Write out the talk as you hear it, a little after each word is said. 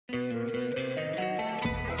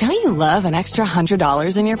Don't you love an extra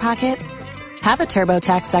 $100 in your pocket? Have a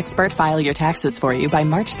TurboTax expert file your taxes for you by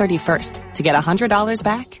March 31st to get $100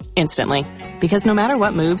 back instantly. Because no matter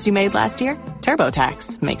what moves you made last year,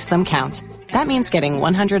 TurboTax makes them count. That means getting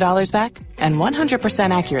 $100 back and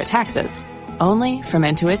 100% accurate taxes. Only from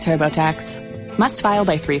Intuit TurboTax. Must file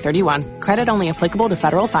by 3/31. Credit only applicable to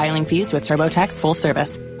federal filing fees with TurboTax full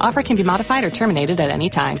service. Offer can be modified or terminated at any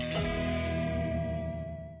time.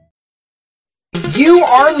 You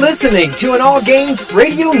are listening to an All Games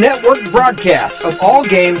Radio Network broadcast of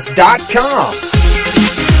AllGames.com.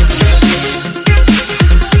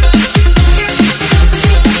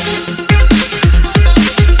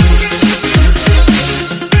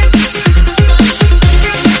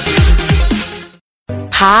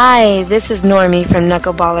 Hi, this is Normie from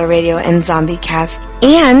Knuckleballer Radio and Zombie Cast,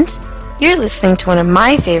 and you're listening to one of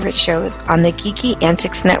my favorite shows on the Geeky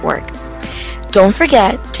Antics Network. Don't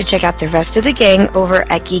forget to check out the rest of the gang over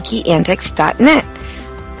at geekyantics.net.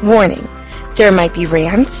 Warning, there might be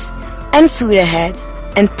rants and food ahead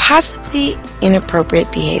and possibly inappropriate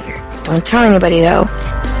behavior. Don't tell anybody though.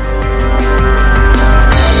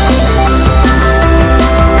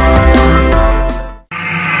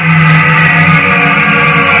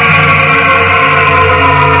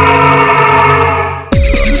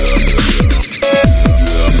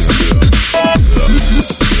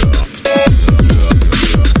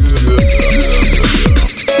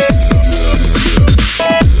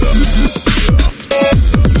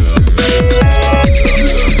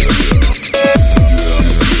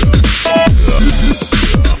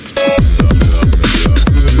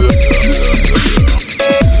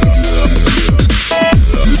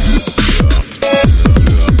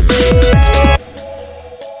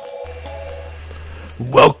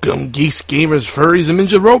 Welcome, geeks, gamers, furries, and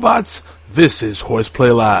ninja robots. This is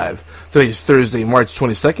HorsePLAY Live. Today is Thursday, March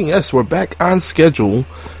 22nd. Yes, we're back on schedule.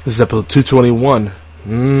 This is episode 221.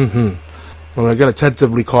 Well, we're going to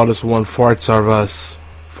tentatively call this one Farts'R'Us.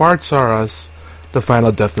 Farts'R'Us, the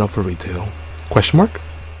final death note for retail. Question mark?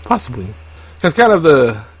 Possibly. That's kind of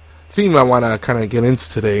the theme I want to kind of get into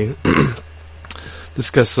today.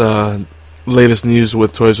 Discuss latest news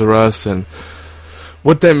with Toys R Us and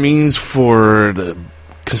what that means for the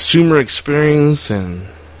consumer experience and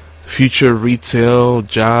future retail,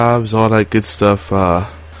 jobs, all that good stuff.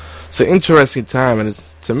 It's an interesting time, and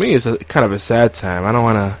to me, it's kind of a sad time. I don't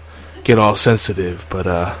want to get all sensitive, but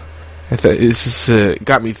it's just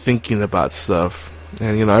got me thinking about stuff.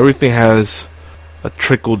 And, you know, everything has a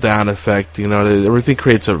trickle-down effect. You know, everything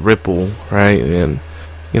creates a ripple, right? And,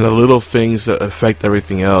 you know, little things that affect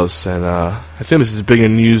everything else. And I think this is bigger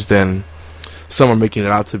news than some are making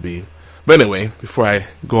it out to be. But anyway, before I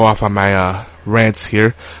go off on my rants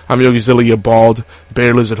here, I'm Yogizilla, your bald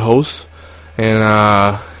bear lizard host,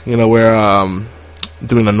 and you know, we're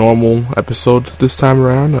doing a normal episode this time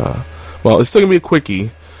around. Well, it's still gonna be a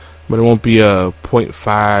quickie, but it won't be a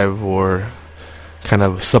 0.5 or kind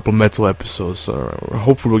of supplemental episode. So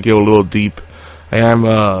hopefully we'll get a little deep. I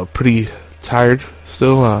am pretty tired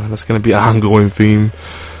still. That's gonna be an ongoing theme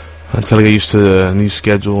until I get used to the new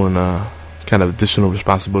schedule and kind of additional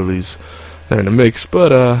responsibilities that are in the mix,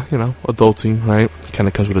 but you know, adulting, right? Kind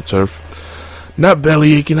of comes with the turf. Not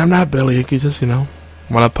belly aching. I'm not belly aching. Just, you know,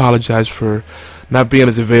 want to apologize for not being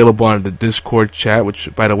as available on the Discord chat.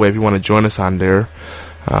 Which, by the way, if you want to join us on there,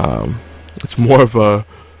 it's more of a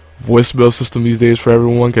voicemail system these days for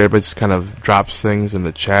everyone. Everybody just kind of drops things in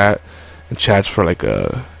the chat and chats for like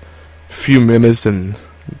a few minutes and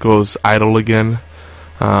goes idle again.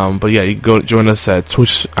 But yeah, you can go join us at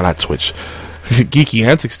Twitch, not Twitch,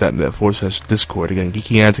 geekyantics.net/Discord. Again,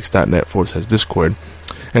 geekyantics.net/Discord.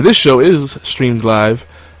 And this show is streamed live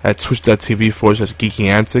at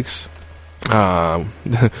twitch.tv/geekyantics.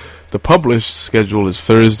 The published schedule is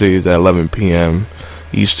Thursdays at 11 p.m.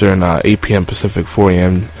 Eastern, 8 p.m. Pacific, 4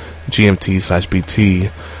 a.m.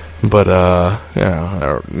 GMT/BT. But, you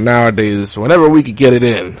know, nowadays, whenever we could get it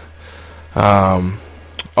in.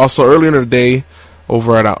 Also, earlier in the day,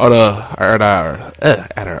 over at our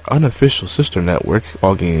unofficial sister network,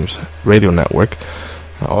 All Games Radio Network,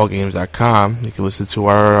 allgames.com, you can listen to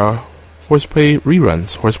our HorsePLAY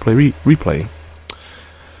reruns, HorsePLAY replay.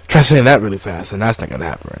 Try saying that really fast, and that's not gonna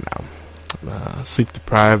happen right now. Sleep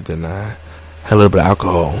deprived and had a little bit of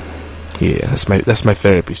alcohol. Yeah, that's my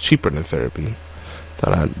therapy. It's cheaper than therapy.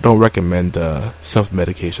 I don't recommend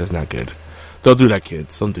self-medication. It's not good. Don't do that,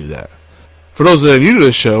 kids. Don't do that. For those that are new to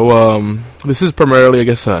the show, this is primarily, I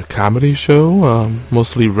guess, a comedy show.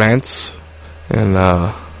 Mostly rants and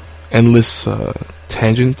endless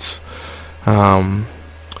tangents. Yeah,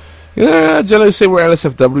 I generally say we're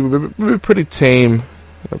NSFW. We're pretty tame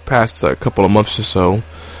past couple of months or so.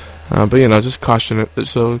 But just caution.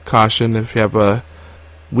 So caution if you have a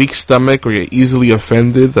weak stomach or you're easily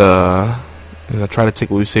offended. Try to take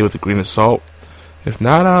what we say with a grain of salt. If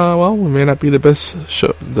not, we may not be the best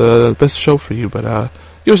show for you. But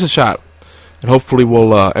give us a shot, and hopefully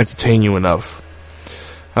we'll entertain you enough.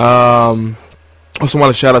 Also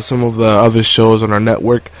want to shout out some of the other shows on our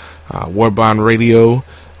network: Warbond Radio,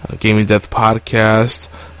 Gaming Death Podcast,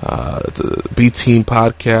 the B Team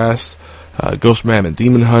Podcast, Ghostman and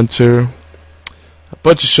Demon Hunter. A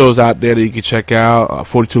bunch of shows out there that you can check out.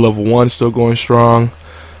 42 Level 1 still going strong.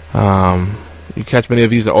 You catch many of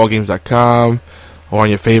these at allgames.com or on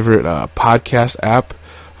your favorite podcast app.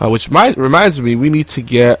 Which reminds me, we need to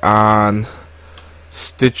get on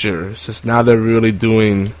Stitcher, since now they're really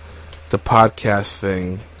doing the podcast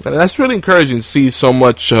thing. And that's really encouraging to see so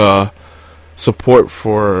much support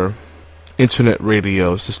for internet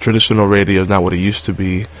radios. This traditional radio is not what it used to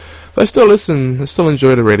be. But I still listen. I still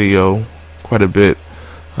enjoy the radio quite a bit.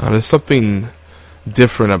 There's something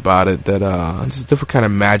different about it that there's a different kind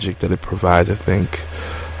of magic that it provides, I think.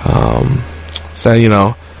 I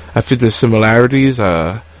think there's similarities.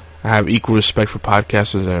 I have equal respect for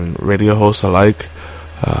podcasters and radio hosts alike.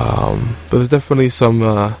 But there's definitely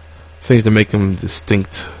some things that make them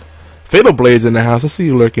distinct. Fatal Blade's in the house. I see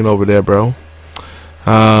you lurking over there, bro.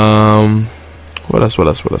 What else?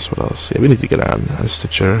 Yeah, we need to get on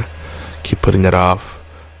Stitcher. Keep putting that off.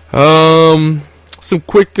 Some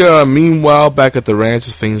quick, meanwhile, back at the ranch,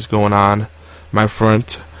 things going on my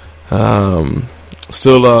front.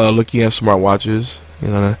 Still looking at smartwatches.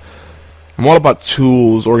 I'm all about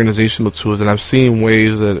tools, organizational tools, and I've seen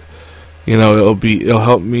ways that it'll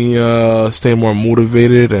help me stay more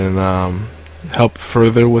motivated and help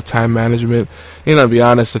further with time management. To be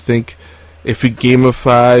honest, I think if you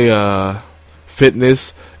gamify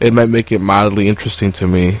fitness, it might make it mildly interesting to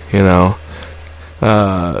me.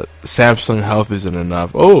 Samsung Health isn't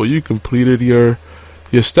enough. Oh, you completed your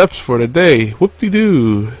steps for the day.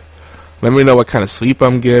 Whoop-de-doo. Let me know what kind of sleep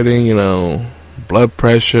I'm getting, blood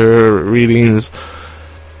pressure readings,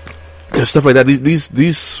 stuff like that. These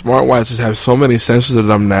smartwatches have so many sensors in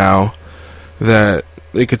them now that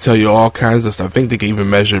they could tell you all kinds of stuff. I think they can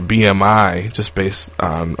even measure BMI just based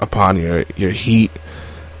upon your heat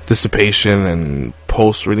dissipation and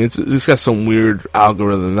pulse reading. It's got some weird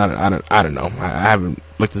algorithm. I don't know. I haven't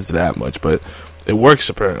looked into that much, but it works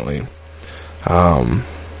apparently. So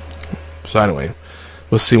anyway,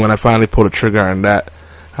 we'll see when I finally pull the trigger on that.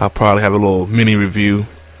 I'll probably have a little mini review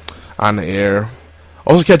on the air.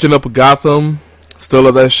 Also catching up with Gotham. Still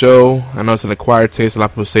love that show. I know it's an acquired taste. A lot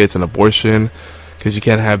of people say it's an abortion because you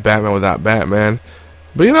can't have Batman without Batman.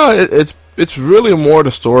 But it's really more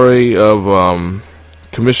the story of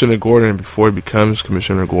Commissioner Gordon before he becomes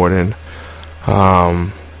Commissioner Gordon.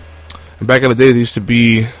 And back in the day, there used to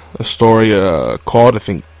be a story called, I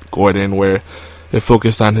think, Gordon, where it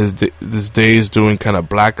focused on his days doing kind of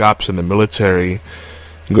black ops in the military.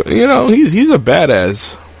 He's a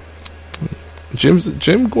badass.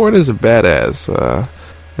 Jim Gordon is a badass, and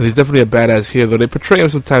he's definitely a badass here. Though they portray him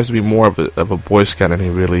sometimes to be more of a Boy Scout than he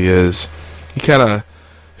really is. He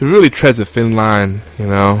really treads a thin line,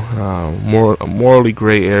 a morally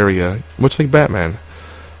gray area, much like Batman.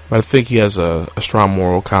 But I think he has a strong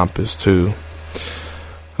moral compass too.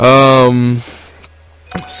 So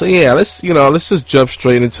yeah, let's just jump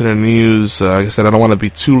straight into the news. Like I said, I don't want to be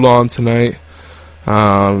too long tonight.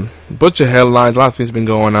 Bunch of headlines, a lot of things been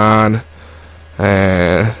going on,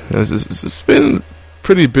 and it's been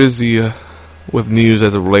pretty busy with news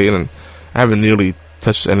as of late, and I haven't nearly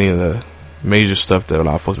touched any of the major stuff that a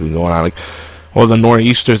lot of folks have been going on. Like all the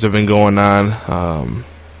nor'easters have been going on,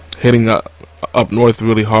 hitting up north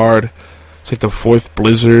really hard. It's like the fourth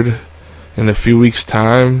blizzard in a few weeks'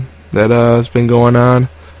 time that has been going on,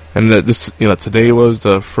 and today was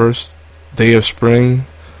the first day of spring.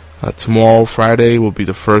 Tomorrow, Friday, will be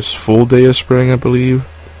the first full day of spring, I believe.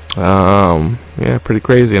 Yeah, pretty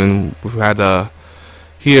crazy. And we've had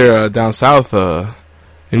here down south, we're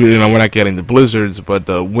not getting the blizzards, but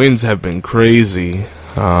the winds have been crazy.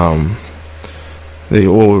 I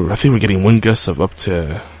think we're getting wind gusts of up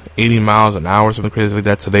to 80 miles an hour, something crazy like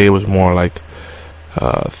that. Today it was more like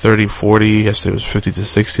 30, 40. Yesterday it was 50 to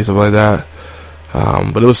 60, something like that.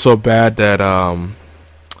 But it was so bad that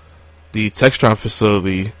the Textron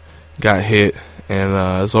facility got hit,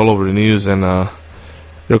 and it's all over the news. And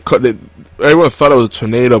everyone thought it was a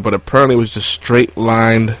tornado, but apparently it was just straight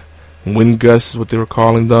lined wind gusts, is what they were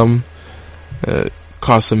calling them.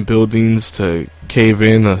 Caused some buildings to cave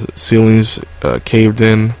in, ceilings caved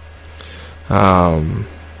in. Some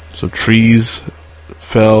trees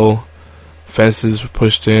fell fences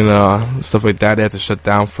pushed in, stuff like that. They had to shut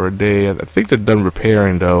down for a day. I think they're done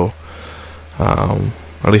repairing though,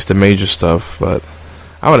 at least the major stuff. But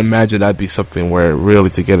I would imagine that'd be something where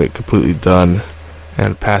really to get it completely done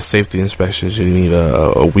and pass safety inspections, you need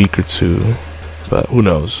a week or two. But who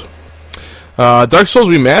knows? Dark Souls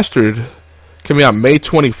Remastered coming out May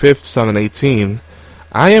 25th, 2018.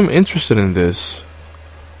 I am interested in this.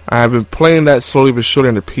 I've been playing that slowly but surely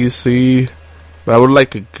on the PC, but I would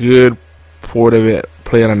like a good port of it,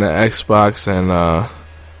 play it on the Xbox, and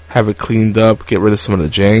have it cleaned up, get rid of some of the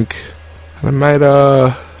jank. And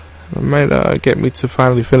it might get me to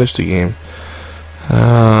finally finish the game.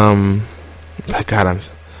 God,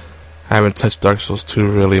 I haven't touched Dark Souls 2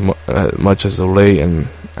 really much as of late, and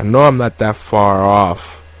I know I'm not that far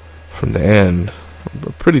off from the end.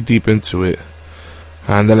 I'm pretty deep into it.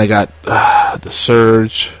 And then I got The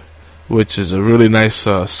Surge, which is a really nice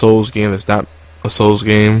Souls game. It's not a Souls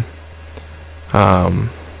game. God,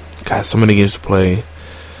 so many games to play.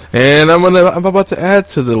 And I'm about to add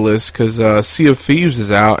to the list because Sea of Thieves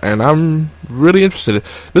is out, and I'm really interested.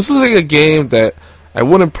 This is like a game that I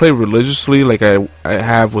wouldn't play religiously like I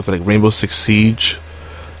have with like Rainbow Six Siege,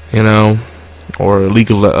 you know, or not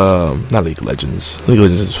League of Legends. League of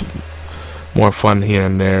Legends is more fun here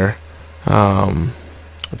and there.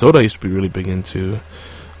 Dota I used to be really big into,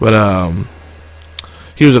 but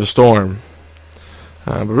Heroes of the Storm.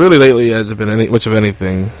 But really lately it hasn't been much of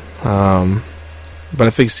anything. But I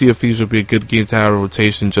think Sea of Thieves would be a good game to have a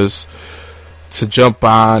rotation just to jump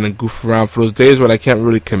on and goof around for those days when I can't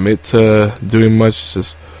really commit to doing much.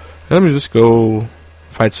 Just let me just go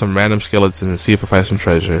fight some random skeletons and see if I find some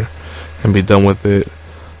treasure and be done with it.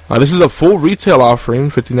 This is a full retail offering,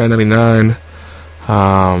 $59.99. So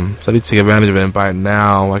I need to take advantage of it and buy it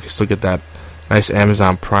now. I can still get that nice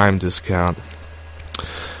Amazon Prime discount.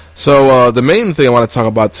 So the main thing I want to talk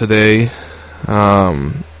about today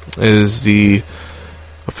is the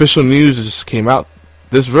official news that just came out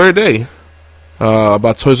this very day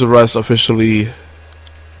about Toys R Us officially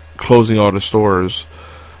closing all the stores.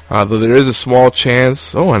 Though there is a small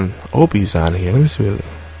chance. Oh, and Obi's on here. Let me see.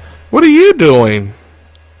 What are you doing?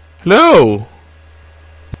 Hello.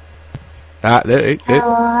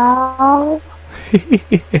 Hello. I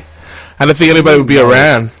didn't think anybody would be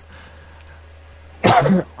around.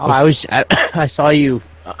 I saw you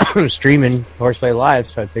streaming HorsePLAY Live,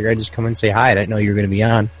 so I figured I'd just come and say hi. I didn't know you were going to be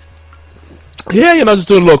on. Yeah, just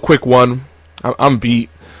doing a little quick one. I'm beat.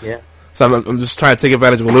 Yeah. So I'm just trying to take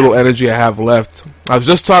advantage of a little energy I have left. I was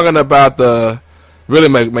just talking about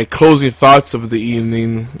my closing thoughts of the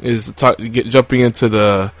evening is jumping into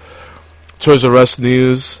the Toys R Us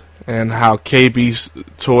news and how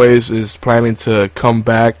KB Toys is planning to come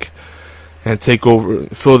back and take over,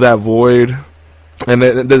 fill that void. And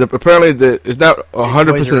apparently it's not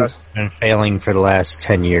 100%. Toys R Us has been failing for the last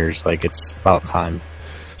 10 years. Like, it's about time.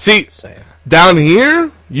 See, down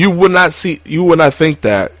here, you would not think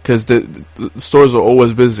that because the stores are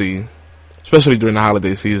always busy, especially during the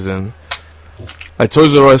holiday season. Like,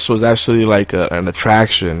 Toys R Us was actually like an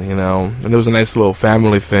attraction, you know, and it was a nice little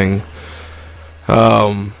family thing.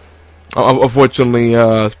 Unfortunately,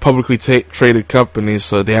 it's publicly traded companies,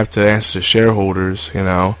 so they have to answer to shareholders, you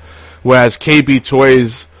know. Whereas KB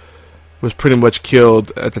Toys was pretty much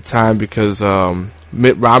killed at the time because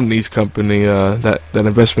Mitt Romney's company, that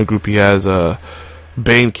investment group he has,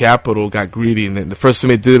 Bain Capital, got greedy, and the first thing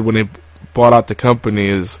they did when they bought out the company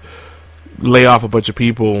is lay off a bunch of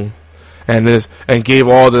people, and gave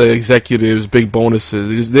all the executives big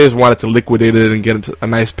bonuses. They just wanted to liquidate it and get a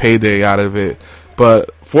nice payday out of it.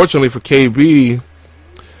 But fortunately for KB,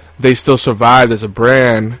 they still survived as a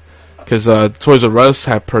brand because Toys R Us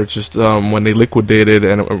had purchased when they liquidated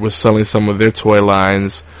and was selling some of their toy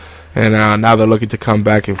lines, and now they're looking to come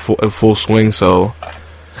back in full swing. So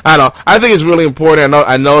I don't know. I think it's really important.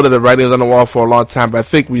 I know that the writing was on the wall for a long time, but I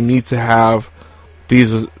think we need to have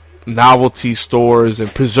these novelty stores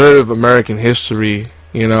and preserve American history.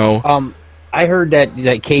 You know. I heard that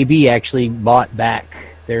KB actually bought back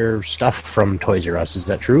their stuff from Toys R Us. Is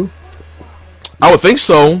that true? I would think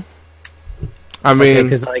so. I mean,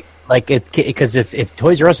 because if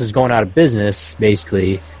Toys R Us is going out of business,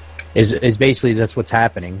 basically, is basically that's what's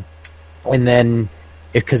happening. And then,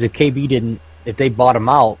 if KB if they bought them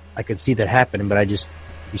out, I could see that happening. But you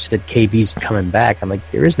said KB's coming back. I'm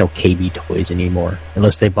like, there is no KB Toys anymore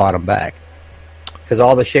unless they bought them back. Because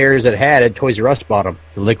all the shares that had Toys R Us bought them,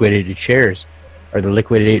 the liquidated shares, or the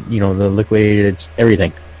liquidated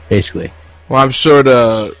everything, basically. Well, I'm sure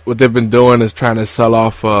what they've been doing is trying to sell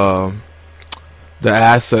off the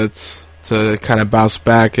assets to kind of bounce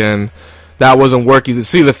back, and that wasn't working.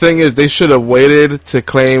 See, the thing is, they should have waited to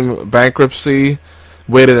claim bankruptcy,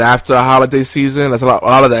 waited after the holiday season. That's a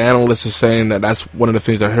lot of the analysts are saying that's one of the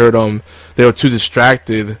things I heard them. They were too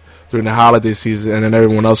distracted during the holiday season, and then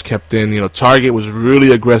everyone else kept in. Target was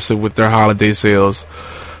really aggressive with their holiday sales.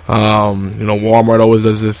 Walmart always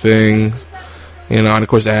does their thing. And of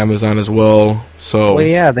course Amazon as well. So. Well,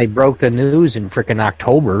 yeah, they broke the news in frickin'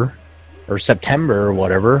 October or September or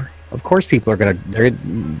whatever. Of course, people are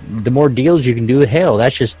the more deals you can do, hell,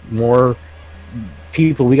 that's just more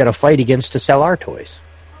people we got to fight against to sell our toys.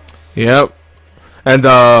 Yep. And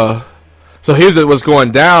so here's what's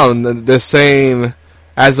going down. They're saying,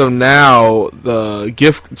 as of now, the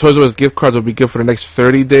Toys R Us gift cards will be good for the next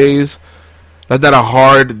 30 days. That's not a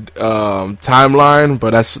hard timeline,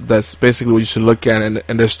 but that's basically what you should look at.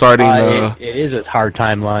 And they're starting. It is a hard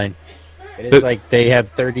timeline. It is like they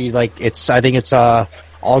have 30. Like I think it's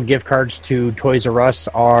all gift cards to Toys R Us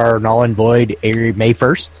are null and void May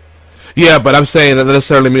 1st. Yeah, but I'm saying that doesn't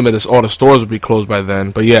necessarily mean that all the stores will be closed by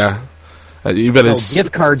then. But yeah, you better.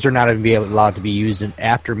 Gift cards are not allowed to be used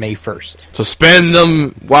after May 1st. So spend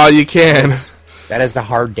them while you can. That is the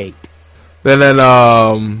hard date. Then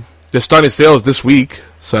they're starting sales this week,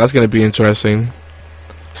 so that's going to be interesting.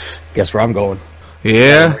 Guess where I'm going?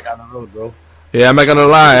 Yeah. Right down the road, bro. Yeah, I'm not going to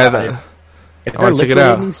lie. I want to check it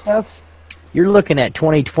out. Stuff, you're looking at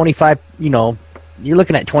 20, 25, you're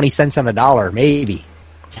looking at 20 cents on the dollar, maybe.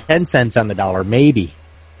 10 cents on the dollar, maybe.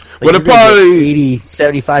 But they're probably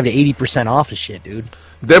 75 to 80% off of shit, dude.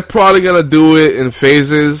 They're probably going to do it in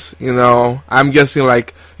phases, I'm guessing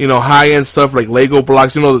high-end stuff like Lego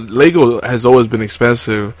blocks. Lego has always been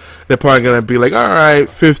expensive. They're probably going to be like, all right,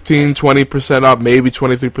 15, 20% off, maybe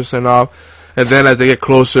 23% off. And then as they get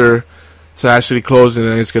closer to actually closing,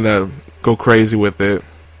 then it's going to go crazy with it.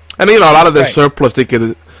 And, a lot of their surplus, they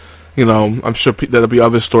could, I'm sure there'll be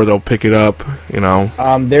other stores that'll pick it up,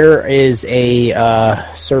 There is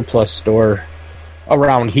a surplus store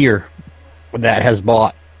around here that has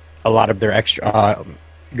bought a lot of their extra,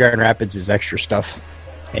 Grand Rapids is extra stuff.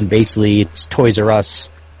 And basically, it's Toys R Us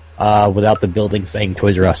without the building saying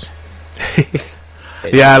Toys R Us.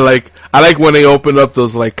 Yeah, I like when they open up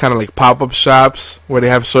those kind of pop-up shops where they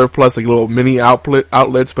have surplus, little mini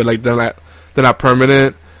outlets, but they're not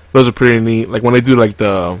permanent. Those are pretty neat. When they do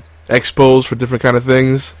the expos for different kind of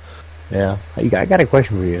things. Yeah, I got a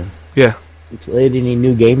question for you. Yeah. You played any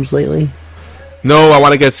new games lately? No, I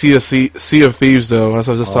want to get Sea of Thieves, though. That's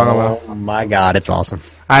what I was just talking about. Oh, my God, it's awesome.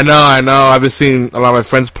 I know. I've been seeing a lot of my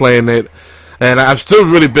friends playing it, and I'm still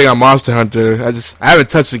really big on Monster Hunter. I haven't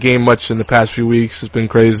touched the game much in the past few weeks. It's been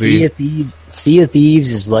crazy. Sea of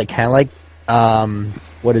Thieves is kind of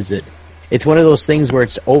what is it? It's one of those things where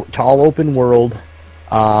it's all open world.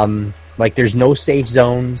 There's no safe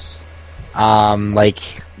zones. How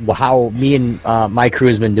me and my crew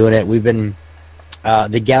has been doing it. We've been...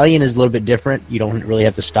 the galleon is a little bit different. You don't really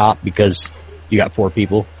have to stop because you got 4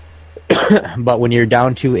 people. But when you're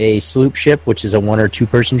down to a sloop ship, which is a 1 or 2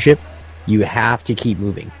 person ship, you have to keep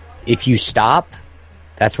moving. If you stop,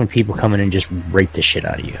 that's when people come in and just rape the shit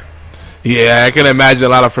out of you. Yeah, I can imagine a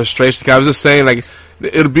lot of frustration. I was just saying,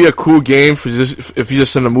 it'll be a cool game if you're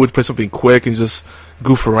just in the mood to play something quick and just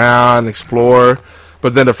goof around, explore.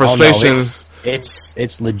 But then the frustration... Oh, no, it's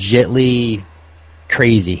legitly...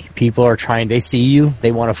 crazy. People are trying. They see you.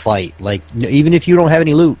 They want to fight. Even if you don't have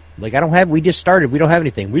any loot. We just started. We don't have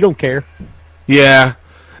anything. We don't care. Yeah,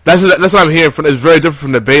 that's what I'm hearing. It's very different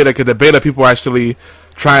from the beta, because the beta people are actually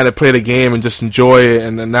trying to play the game and just enjoy it.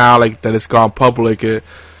 And then now, that it's gone public,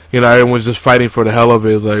 everyone's just fighting for the hell of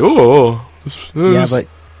it. It's this. Yeah, but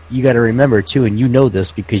you got to remember too, and you know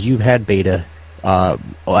this because you've had beta,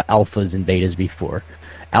 alphas and betas before.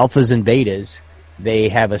 Alphas and betas, they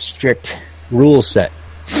have a strict rule set.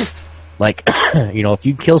 If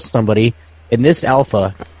you kill somebody in this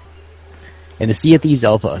alpha, in the Sea of Thieves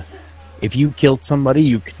alpha, if you killed somebody,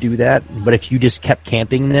 you could do that. But if you just kept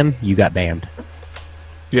camping them, you got banned.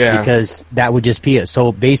 Yeah. Because that would just be it.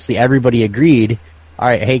 So basically everybody agreed, all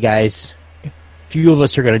right, hey guys, a few of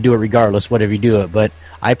us are going to do it regardless, whatever you do it. But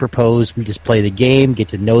I propose we just play the game, get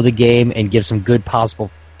to know the game, and give some good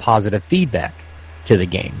positive feedback to the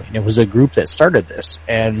game. And it was a group that started this,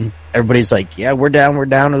 and everybody's like, yeah, we're down.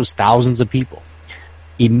 It was thousands of people.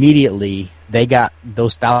 Immediately,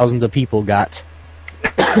 those thousands of people got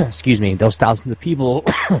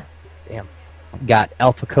got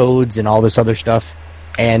alpha codes and all this other stuff.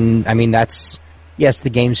 And yes, the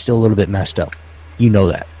game's still a little bit messed up. You know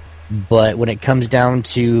that. But when it comes down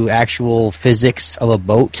to actual physics of a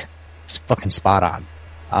boat, it's fucking spot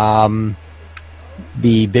on.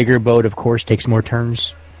 The bigger boat, of course, takes more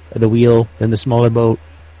turns of the wheel than the smaller boat.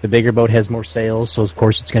 The bigger boat has more sails, so of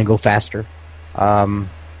course it's going to go faster.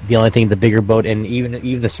 The only thing, the bigger boat, and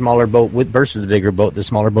even the smaller boat versus the bigger boat, the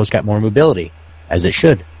smaller boat's got more mobility, as it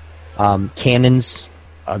should. Cannons,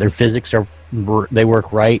 their physics they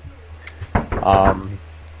work right.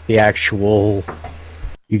 The actual,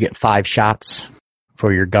 you get 5 shots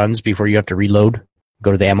for your guns before you have to reload.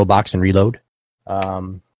 Go to the ammo box and reload.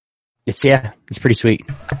 It's pretty sweet.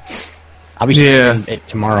 I'll be streaming it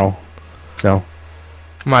tomorrow, so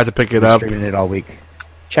I might have to pick it up. Streaming it all week.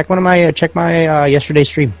 Check my yesterday's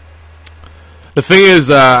stream. The thing is,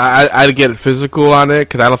 I'd get physical on it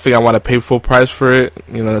because I don't think I want to pay full price for it.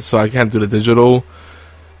 So I can't do the digital.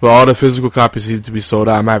 But all the physical copies need to be sold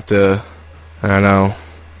out. I might have to, I don't know,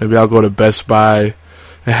 maybe I'll go to Best Buy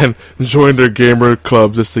and join their gamer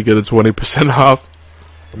club just to get a 20% off.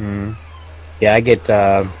 Yeah, I get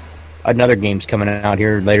another game's coming out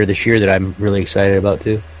here later this year that I'm really excited about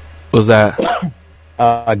too. What's that?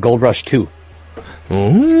 Gold Rush 2. You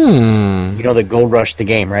know the Gold Rush, the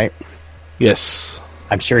game, right? Yes.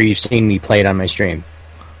 I'm sure you've seen me play it on my stream.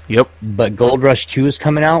 Yep. But Gold Rush 2 is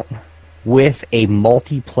coming out with a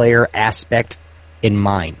multiplayer aspect in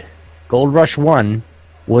mind. Gold Rush 1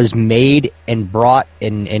 was made and brought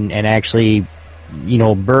and actually,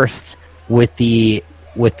 birthed with the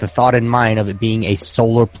thought in mind of it being a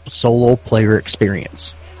solo player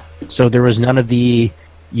experience. So there was none of the,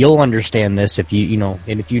 you'll understand this if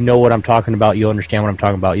and if you know what I'm talking about, you'll understand what I'm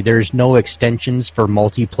talking about. There's no extensions for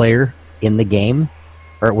multiplayer in the game,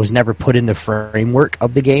 or it was never put in the framework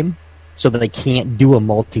of the game, so that they can't do a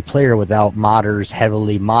multiplayer without modders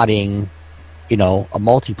heavily modding, a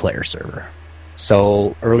multiplayer server.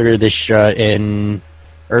 So earlier this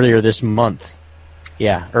month,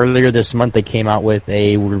 they came out with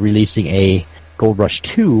we're releasing a Gold Rush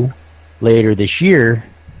 2 later this year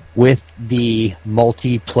with the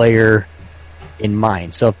multiplayer in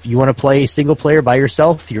mind. So if you want to play single player by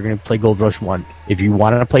yourself, you're going to play Gold Rush 1. If you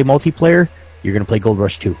want to play multiplayer, you're going to play Gold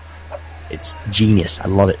Rush 2. It's genius. I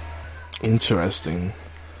love it. Interesting.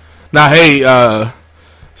 Now, hey,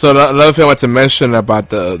 so another thing I want to mention about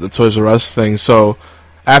the Toys R Us thing. So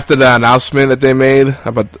after the announcement that they made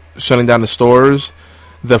about shutting down the stores,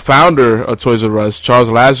 the founder of Toys R Us, Charles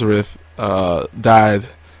Lazarus, died,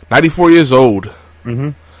 94 years old. Mm-hmm.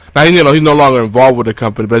 Now, he's no longer involved with the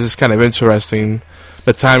company, but it's just kind of interesting.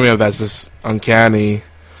 The timing of that's just uncanny.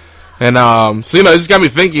 And, so, it just got me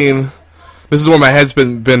thinking, this is where my head's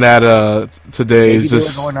been at, today. Maybe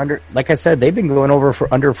just going under, like I said, they've been going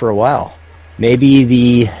under for a while. Maybe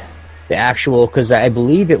the actual, because I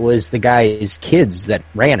believe it was the guy's kids that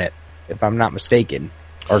ran it, if I'm not mistaken.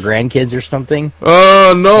 Or grandkids or something.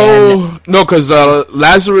 No, because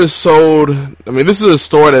Lazarus sold, this is a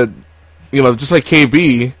store that, just like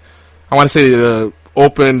KB, I want to say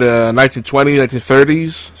opened 1920s,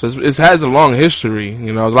 1930s. So it has a long history.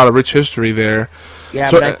 There's a lot of rich history there. Yeah,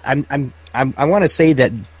 so, but I want to say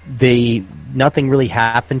that nothing really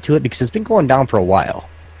happened to it because it's been going down for a while.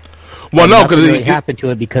 Well, no, because it happened to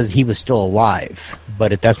it because he was still alive.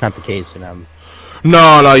 But if that's not the case, and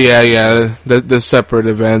yeah. There's separate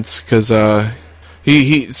events because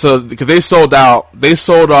because they sold out. They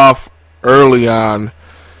sold off early on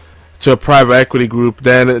to a private equity group.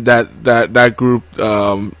 Then that group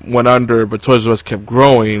went under, but Toys R Us kept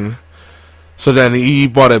growing. So then he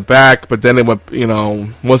bought it back, but then it went,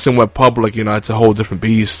 once it went public, it's a whole different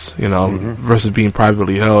beast, versus being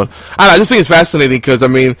privately held. I just think it's fascinating because,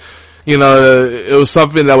 it was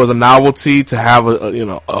something that was a novelty to have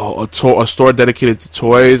a store dedicated to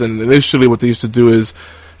toys. And initially what they used to do is,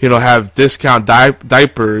 have discount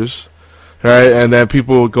diapers, right? And then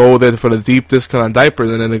people would go there for the deep discount on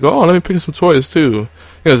diapers, and then they go, oh, let me pick up some toys too.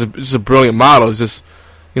 It's just a brilliant model. It's just,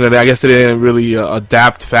 I guess they didn't really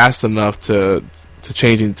adapt fast enough to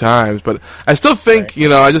changing times. But I still think,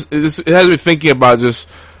 right. It has me thinking about just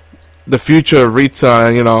the future of retail,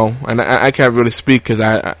 and I can't really speak because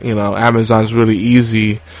Amazon's really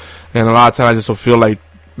easy, and a lot of times I just don't feel like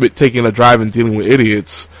taking a drive and dealing with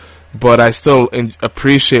idiots. But I still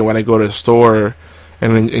appreciate when I go to a store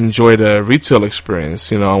and enjoy the retail experience,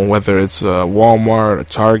 whether it's Walmart, a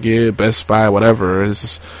Target, Best Buy, whatever. It's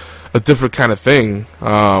just a different kind of thing.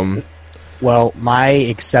 Well, my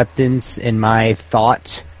acceptance and my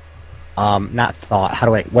thought, not thought,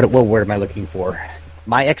 what word am I looking for?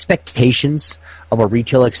 My expectations of a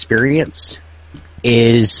retail experience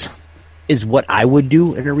is what I would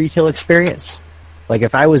do in a retail experience. Like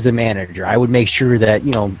if I was the manager, I would make sure that,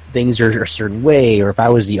 things are a certain way, or if I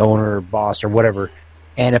was the owner or boss or whatever.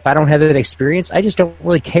 And if I don't have that experience, I just don't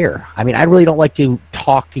really care. I really don't like to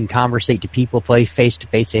talk and conversate to people, play face to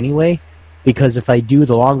face anyway. because if I do,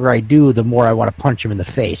 the longer I do, the more I want to punch him in the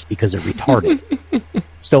face because they're retarded.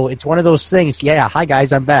 So it's one of those things. Yeah, hi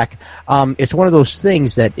guys, I'm back. It's one of those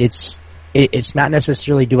things that it's not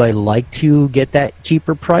necessarily do I like to get that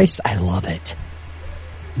cheaper price. I love it,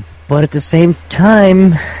 but at the same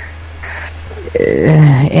time,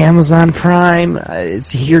 Amazon Prime,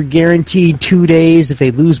 it's here guaranteed 2 days. If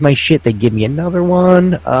they lose my shit, they give me another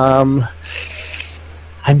one. I'm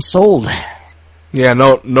sold. Yeah,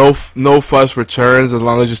 no fuss returns as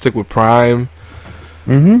long as you stick with Prime.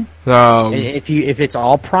 Mm-hmm. If it's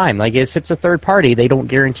all Prime, like if it's a third party, they don't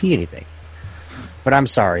guarantee anything. But I'm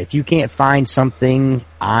sorry, if you can't find something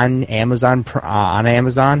on Amazon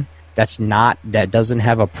that doesn't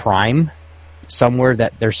have a Prime somewhere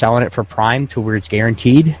that they're selling it for Prime to where it's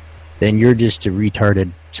guaranteed, then you're just a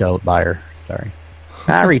retarded buyer. Sorry,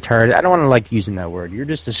 not retarded. I don't want to like using that word. You're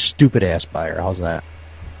just a stupid ass buyer. How's that?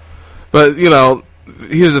 But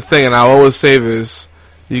here's the thing, and I always say this.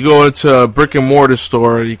 You go into a brick and mortar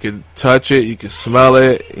store, you can touch it, you can smell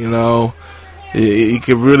it, you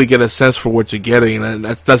can really get a sense for what you're getting, and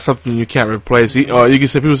that's something you can't replace. You can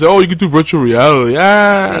say, people say, oh, you can do virtual reality.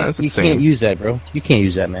 That's you can't use that, bro. You can't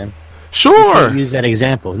use that, man. Sure. You can't use that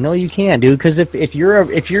example. No, you can't, dude, because if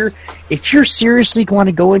you're seriously going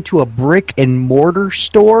to go into a brick and mortar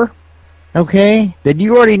store, okay, then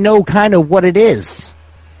you already know kind of what it is.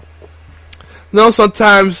 No,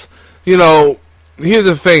 sometimes, here's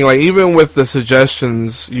the thing, like, even with the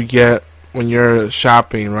suggestions you get when you're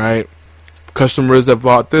shopping, right? Customers that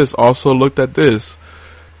bought this also looked at this.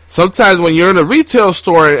 Sometimes when you're in a retail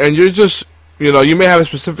store and you're just, you may have a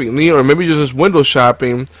specific need, or maybe you're just window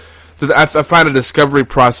shopping, I find the discovery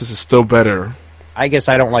process is still better. I guess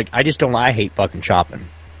I hate fucking shopping.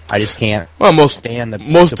 I just can't stand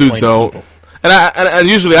most dudes don't. And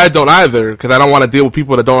usually I don't either, because I don't want to deal with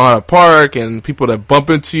people that don't know how to park and people that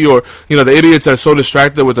bump into you, or, the idiots are so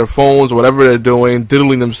distracted with their phones or whatever they're doing,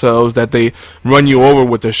 diddling themselves, that they run you over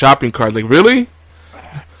with their shopping cart. Like, really?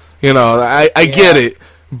 I get it.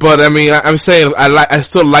 But, I mean, I'm saying I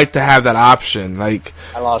still like to have that option. Like,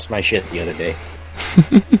 I lost my shit the other day.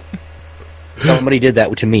 Somebody did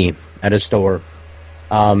that to me at a store.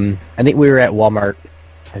 I think we were at Walmart.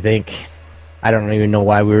 I don't even know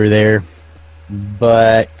why we were there.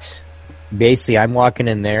 But basically, I'm walking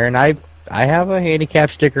in there, and I have a handicap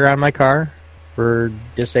sticker on my car for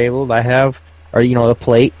disabled. I have, the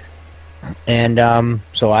plate. And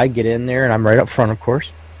so I get in there, and I'm right up front, of course.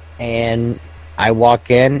 And I walk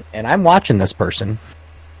in, and I'm watching this person,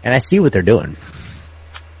 and I see what they're doing.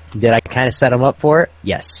 Did I kind of set them up for it?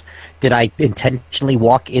 Yes. Did I intentionally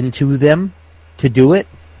walk into them to do it?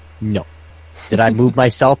 No. Did I move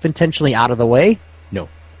myself intentionally out of the way? No.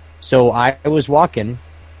 So I was walking,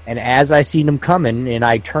 and as I seen them coming, and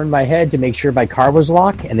I turned my head to make sure my car was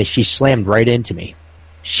locked, and then she slammed right into me.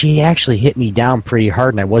 She actually hit me down pretty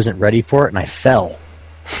hard, and I wasn't ready for it, and I fell.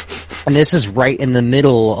 And this is right in the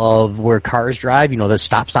middle of where cars drive, the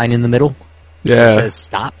stop sign in the middle. Yeah. It says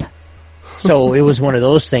stop. So it was one of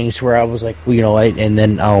those things where I was like, and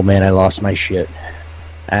then, oh man, I lost my shit.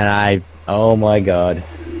 And oh my God.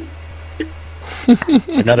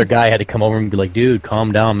 Another guy had to come over and be like, dude,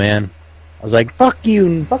 calm down, man. I was like, fuck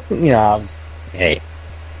you, hey.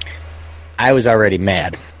 I was already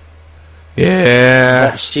mad.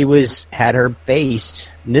 Yeah. But she had her face,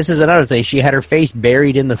 and this is another thing, she had her face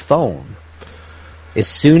buried in the phone. As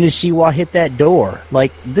soon as she hit that door,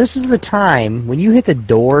 like, this is the time when you hit the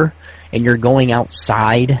door and you're going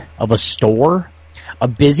outside of a store, a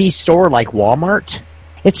busy store like Walmart,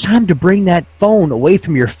 it's time to bring that phone away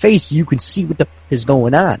from your face so you can see what the is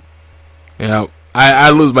going on. Yeah,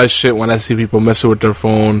 I lose my shit when I see people messing with their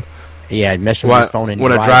phone. Yeah, messing with their phone and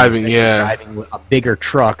when they're driving, yeah. Driving with a bigger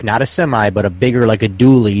truck, not a semi, but a bigger, like a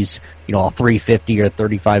dualies, a 350 or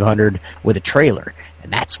 3500 with a trailer.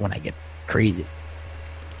 And that's when I get crazy.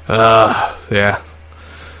 Yeah. Yeah,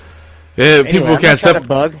 anyway, people can't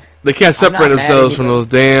separate. They can't separate themselves from those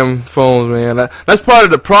damn phones, man. That's part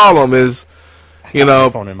of the problem. Is I got my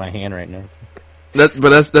phone in my hand right now. That's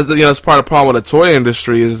part of the problem with the toy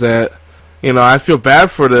industry is that I feel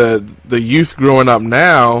bad for the youth growing up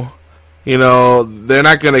now. They're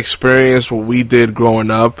not going to experience what we did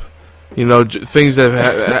growing up. Things that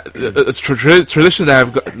have traditions that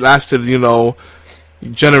have lasted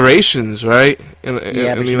generations, right? In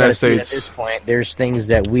the United States. At this point, there's things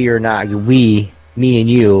that we are not. Me and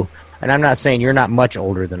you, and I'm not saying you're not much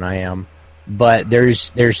older than I am, but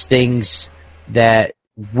there's things that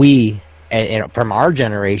we and from our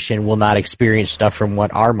generation will not experience stuff from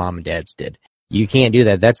what our mom and dads did. You can't do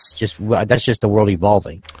that. That's just the world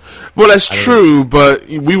evolving. Well, that's true, but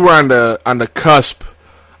we were on the cusp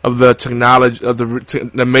the technology of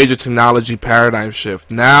the major technology paradigm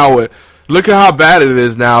shift. Now, look at how bad it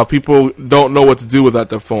is now. People don't know what to do without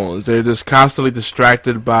their phones. They're just constantly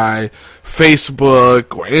distracted by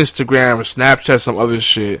Facebook or Instagram or Snapchat, some other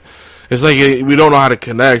shit. It's like we don't know how to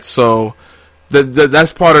connect. So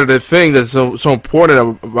that's part of the thing that's so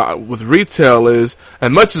important about with retail is, as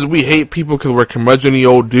much as we hate people because we're curmudgeon-y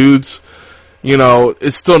old dudes, you know,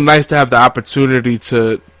 it's still nice to have the opportunity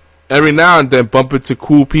to every now and then bump into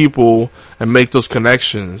cool people and make those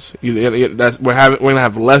connections. We're gonna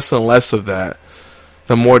have less and less of that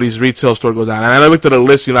the more these retail stores goes on. And I looked at a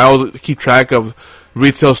list. You know, I always keep track of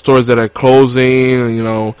retail stores that are closing. You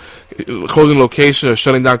know, closing locations or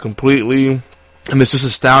shutting down completely, and it's just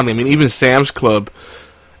astounding. I mean, even Sam's Club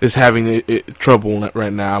is having trouble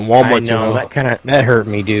right now. Walmart, I know, that hurt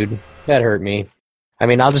me, dude. That hurt me. I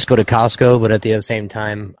mean, I'll just go to Costco, but at the same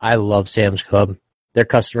time, I love Sam's Club. Their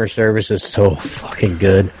customer service is so fucking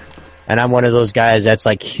good. And I'm one of those guys that's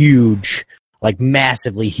like huge, like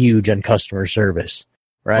massively huge on customer service.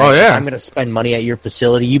 Right? Oh, yeah. If I'm going to spend money at your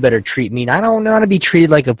facility, you better treat me. I don't want to be treated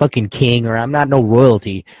like a fucking king, or I'm not no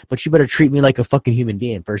royalty, but you better treat me like a fucking human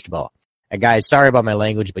being, first of all. And guys, sorry about my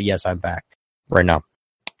language, but yes, I'm back right now.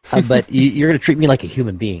 But you're going to treat me like a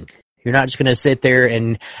human being. You're not just going to sit there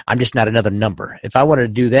and I'm just not another number. If I wanted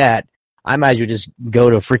to do that, I might as well just go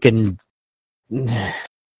to freaking... I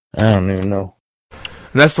don't even know.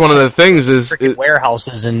 And that's one of the things is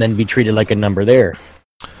warehouses and then be treated like a number there.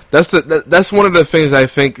 That's one of the things I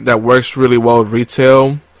think that works really well with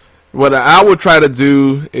retail. What I would try to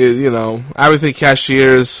do is, you know, I would think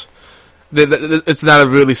cashiers, it's not a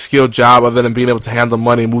really skilled job other than being able to handle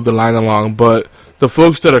money and move the line along. But the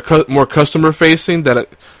folks that are more customer facing, that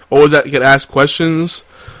always get asked questions,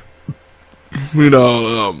 you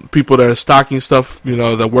know, people that are stocking stuff, you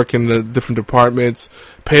know, that work in the different departments,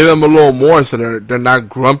 pay them a little more so they're not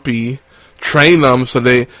grumpy. Train them so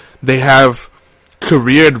they have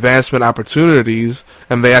career advancement opportunities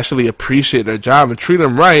and they actually appreciate their job, and treat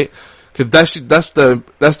them right, because that's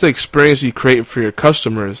the experience you create for your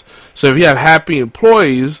customers. So if you have happy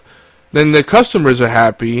employees, then the customers are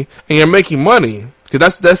happy and you're making money.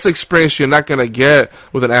 Because that's the experience you're not going to get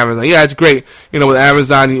with an Amazon. Yeah, it's great. You know, with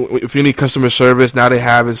Amazon, if you need customer service, now they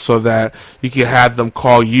have it so that you can have them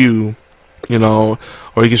call you, you know,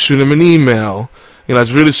 or you can shoot them an email. You know,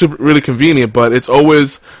 it's really convenient, but it's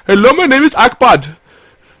always, hello, my name is Akbad.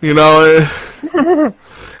 You know,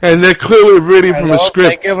 and they're clearly reading from a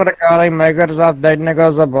script. Thank you for calling Microsoft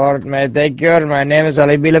Technical Support. Thank you. My name is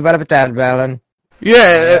Ali Bilabalapatalbalan.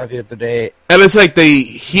 Yeah, and it's like they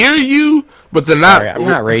hear you, but they're not. Sorry, I'm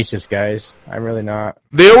not racist, guys. I'm really not.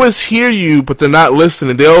 They always hear you, but they're not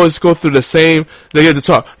listening. They always go through the same. They get to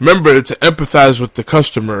talk. Remember to empathize with the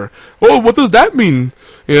customer. Oh, what does that mean?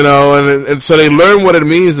 You know, and so they learn what it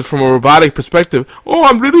means from a robotic perspective. Oh,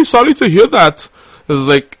 I'm really sorry to hear that. It's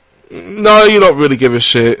like, no, you don't really give a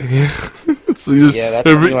shit. So that's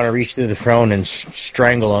when you want to reach through the phone and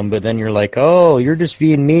strangle him, but then you're like, oh, you're just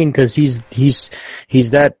being mean because he's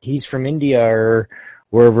from India or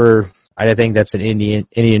wherever. I think that's an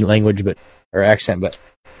Indian language, or accent, but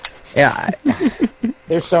yeah,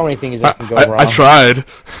 there's so many things that can go wrong. I tried,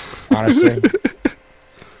 honestly.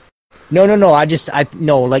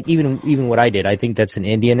 No. Like even what I did, I think that's an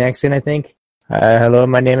Indian accent. I think. Hello,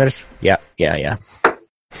 my name is. Yeah. Yeah,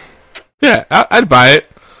 I'd buy it.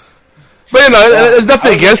 But, you know, there's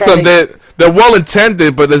nothing against them. They're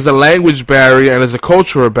well-intended, but there's a language barrier and there's a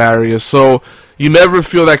cultural barrier, so you never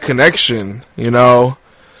feel that connection, you know?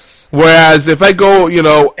 Whereas if I go, you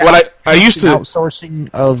know, what I used to... Outsourcing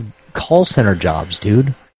of call center jobs,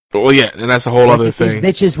 dude. Well, yeah, and that's a whole other thing. These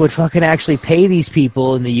bitches would fucking actually pay these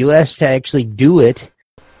people in the U.S. to actually do it.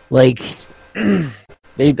 Like,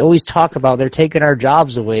 they always talk about they're taking our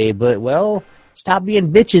jobs away, but, well, stop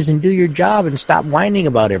being bitches and do your job and stop whining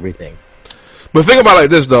about everything. But think about it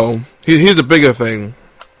like this, though. Here's the bigger thing.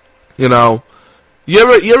 You know, you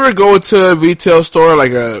ever go to a retail store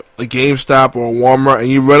like a GameStop or a Walmart and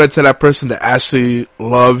you run into that person that actually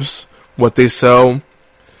loves what they sell?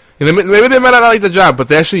 You know, maybe they might not like the job, but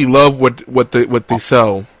they actually love what they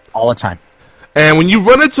sell. All the time. And when you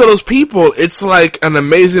run into those people, it's like an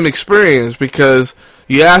amazing experience because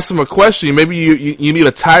you ask them a question. Maybe you need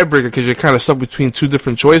a tiebreaker because you're kind of stuck between two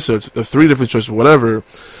different choices or three different choices, whatever.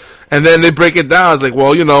 And then they break it down. It's like,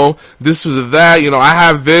 well, you know, this was that. You know, I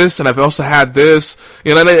have this, and I've also had this.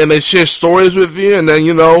 You know, and they share stories with you, and then,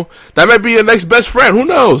 you know, that might be your next best friend. Who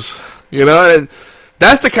knows? You know, and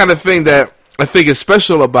that's the kind of thing that I think is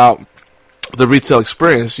special about the retail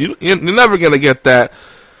experience. You're never going to get that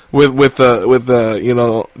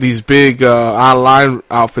with these big online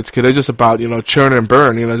outfits, because they're just about churn and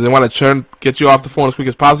burn. They want to get you off the phone as quick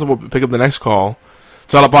as possible, pick up the next call.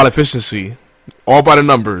 It's all about efficiency, all by the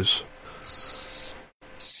numbers.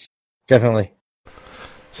 Definitely.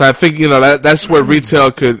 So I think that's where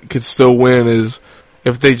retail could still win, is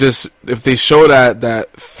if they show that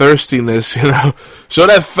thirstiness, show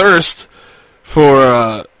that thirst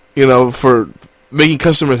for for making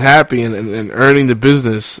customers happy and earning the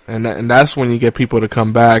business, and that's when you get people to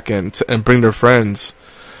come back and bring their friends.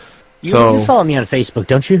 You follow me on Facebook,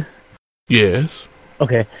 don't you? Yes.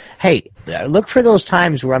 Okay. Hey, look for those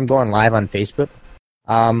times where I'm going live on Facebook.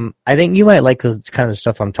 I think you might like the kind of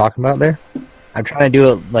stuff I'm talking about there. I'm trying to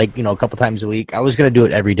do it a couple times a week. I was going to do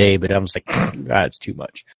it every day, but I was like, it's too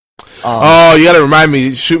much. You got to remind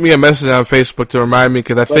me. Shoot me a message on Facebook to remind me,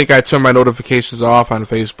 because I think I turned my notifications off on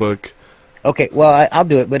Facebook. Okay, well, I'll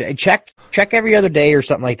do it, but check every other day or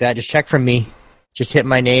something like that. Just check from me. Just hit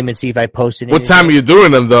my name and see if I posted anything. What time are you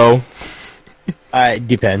doing them, though? It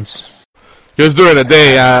depends. If it's during the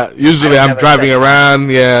day, usually I'm driving around.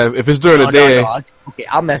 Yeah, if it's during the day. No. Okay,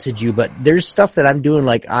 I'll message you, but there's stuff that I'm doing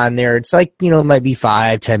on there. It's it might be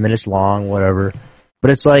 5-10 minutes long, whatever.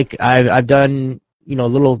 But it's I've done,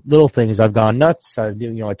 little things. I've gone nuts. I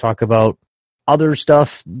talk about other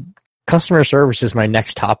stuff. Customer service is my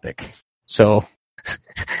next topic. So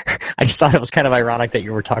I just thought it was kind of ironic that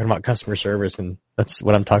you were talking about customer service, and that's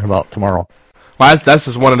what I'm talking about tomorrow. Well, that's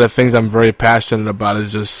just one of the things I'm very passionate about,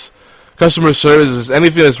 is just customer service, is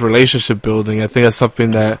anything that's relationship building. I think that's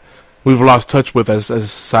something that we've lost touch with as a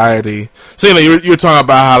society. So, you're talking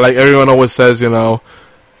about how, everyone always says, every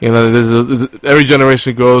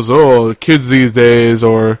generation goes, the kids these days,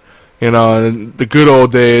 or, the good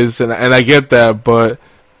old days, and I get that, but,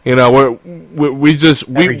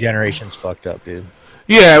 every generation's fucked up, dude.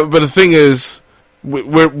 Yeah, but the thing is,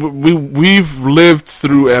 we've lived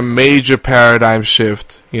through a major paradigm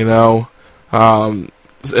shift,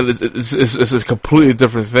 it's a completely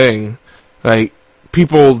different thing.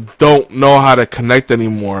 People don't know how to connect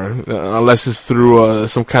anymore unless it's through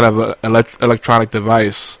some kind of electronic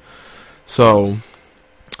device. So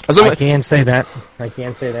I can't say that.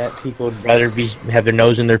 People would rather have their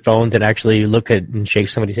nose in their phone than actually look at and shake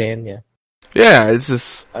somebody's hand. Yeah. Yeah, it's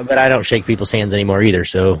just. But I don't shake people's hands anymore either.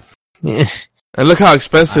 So. And look how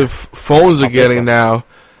expensive phones are getting now.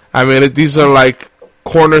 I mean, these are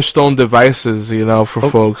cornerstone devices, for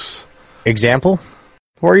folks. Example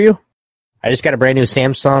for you? I just got a brand new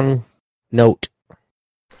Samsung Note.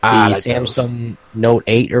 Samsung Note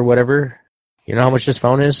 8 or whatever. You know how much this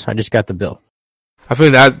phone is? I just got the bill. I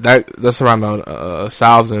think that's around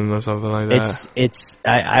 1,000 or something like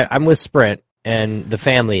that. I'm with Sprint, and the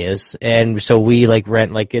family is, and so we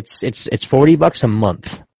rent it's $40 a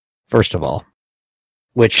month. First of all,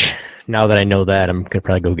 which now that I know that, I'm gonna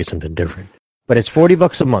probably go get something different. But it's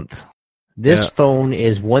 $40 a month. This phone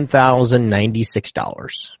is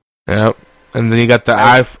 $1,096. Yep. And then you got the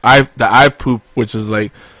iPoop, which is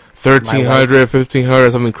 $1,300,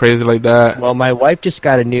 $1,500, something crazy like that. Well, my wife just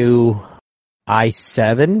got a new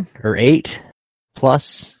i7 or 8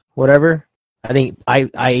 plus, whatever. I think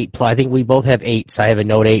i8 plus. I think we both have 8s. I have a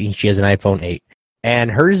Note 8 and she has an iPhone 8.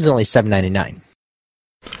 And hers is only $799.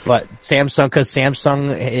 But because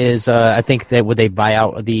Samsung is, I think would they buy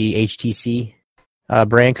out the HTC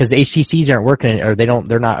brand? Because the HTCs aren't working, or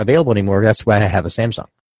they're not available anymore. That's why I have a Samsung.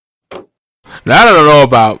 Now, I don't know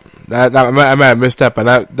about that. I might have missed that,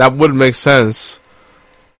 but that would make sense.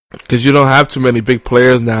 Because you don't have too many big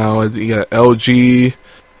players now. You got LG,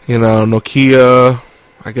 Nokia.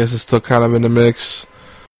 I guess it's still kind of in the mix.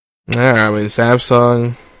 Yeah, I mean,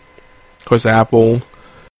 Samsung. Of course, Apple.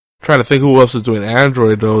 Trying to think who else is doing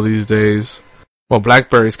Android, though, these days. Well,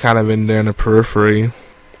 BlackBerry's kind of in there in the periphery.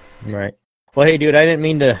 Right. Well, hey, dude, I didn't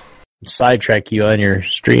mean to sidetrack you on your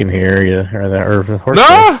stream here. Or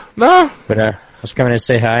No. But I was coming to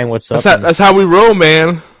say hi and what's up. That's how we roll,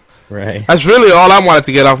 man. Right. That's really all I wanted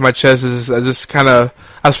to get off my chest. Is I was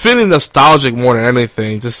feeling nostalgic more than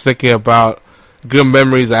anything. Just thinking about good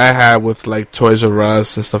memories I had with Toys R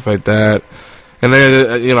Us and stuff like that. And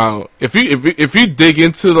then if you dig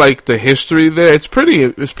into the history there, it's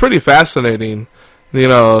pretty fascinating.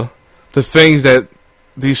 The things that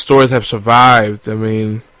these stores have survived. I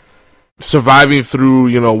mean, surviving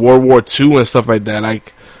through World War II and stuff like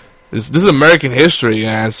that. This is American history,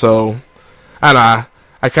 and so I don't know.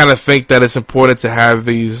 I kind of think that it's important to have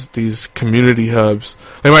these community hubs.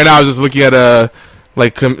 Right now, I was just looking at the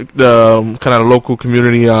kind of local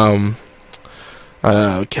community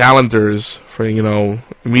calendars for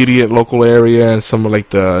immediate local area and some of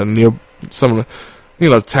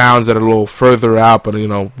towns that are a little further out, but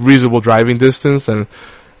reasonable driving distance. And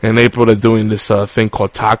in April they're doing this thing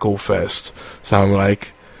called Taco Fest. So I'm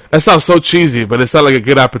like, that sounds so cheesy, but it sounds like a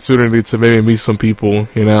good opportunity to maybe meet some people,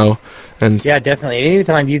 And yeah, definitely.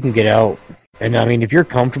 Anytime you can get out, and I mean, if you're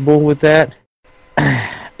comfortable with that,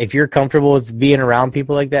 if you're comfortable with being around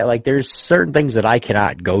people like that, like there's certain things that I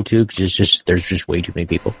cannot go to because there's just way too many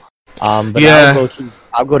people. But yeah.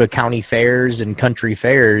 I'll go to county fairs and country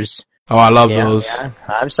fairs. Oh, I love those. Yeah.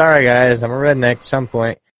 I'm sorry, guys. I'm a redneck at some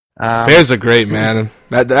point. Fairs are great, man.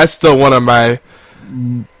 That's still one of my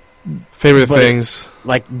favorite things.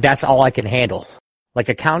 Like, that's all I can handle. Like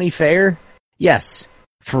a county fair, yes.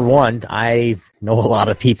 For one, I know a lot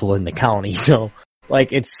of people in the county, so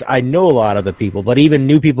like I know a lot of the people, but even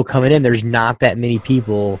new people coming in, there's not that many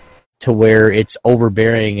people to where it's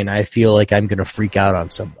overbearing and I feel like I'm going to freak out on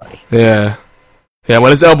somebody. Yeah. Yeah,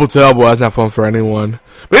 when it's elbow to elbow, that's not fun for anyone.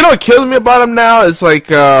 But what kills me about them now is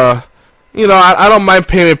like, I don't mind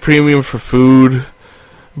paying a premium for food,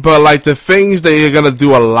 but like the things that you're going to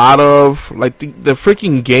do a lot of, like the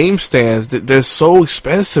freaking game stands, they're so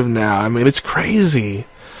expensive now. I mean, it's crazy.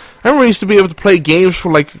 I remember I used to be able to play games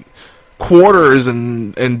for like quarters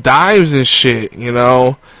and dimes and shit,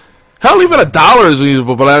 Hell, even $1 is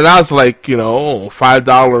reasonable, but now it's like, $5,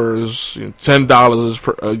 $10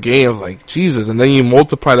 per game. It's like, Jesus. And then you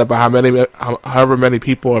multiply that by however many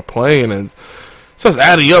people are playing, and it starts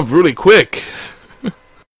adding up really quick.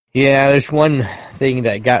 Yeah, there's one thing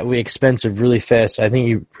that got expensive really fast. I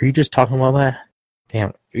think were you just talking about that?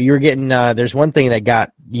 Damn. You were getting, there's one thing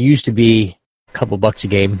that used to be a couple bucks a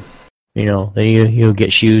game. Then you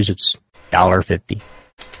get shoes, it's $1.50.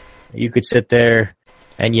 You could sit there,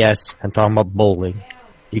 and yes, I'm talking about bowling.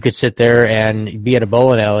 You could sit there and be at a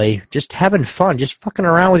bowling alley, just having fun, just fucking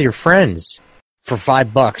around with your friends for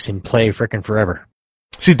 $5 and play frickin' forever.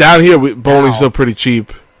 See, down here, bowling's still pretty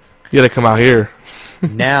cheap. You gotta come out here.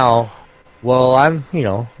 Now, well, I'm,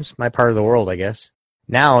 it's my part of the world, I guess.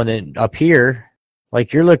 Now, and then up here,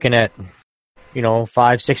 like you're looking at,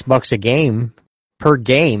 $5-6 a game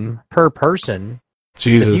per person.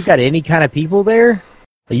 Jesus. If you got any kind of people there,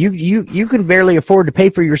 you can barely afford to pay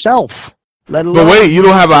for yourself. Let alone. But wait, you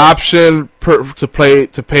don't have an option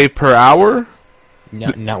to pay per hour? No,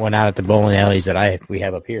 not when out at the bowling alleys that we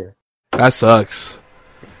have up here. That sucks.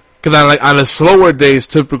 Because on the slower days,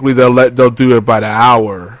 typically they'll do it by the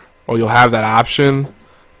hour, or you'll have that option,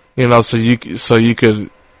 so you could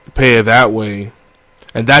pay it that way,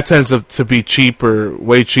 and that tends to be cheaper,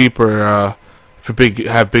 way cheaper. If you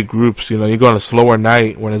have big groups, you go on a slower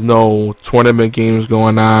night when there's no tournament games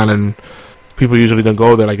going on, and people usually don't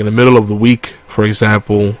go there, like in the middle of the week, for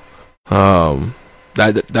example.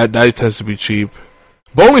 That tends to be cheap.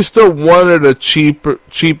 Bowling's still one of the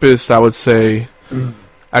cheapest, I would say,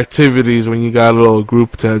 activities when you got a little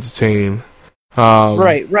group to entertain.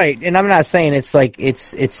 Right. And I'm not saying it's like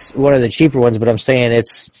it's one of the cheaper ones, but I'm saying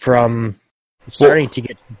it's from starting to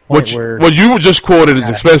get to the point where what you just quoted is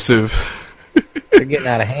expensive. They're getting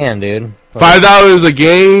out of hand, dude. $5 a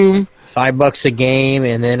game. $5 a game,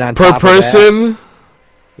 and then on per top person. Of that,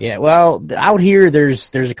 yeah, well, out here there's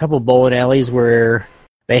a couple bowling alleys where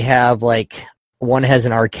they have like one has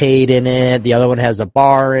an arcade in it, the other one has a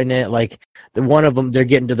bar in it. Like one of them, they're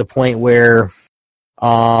getting to the point where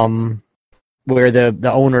the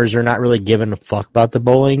owners are not really giving a fuck about the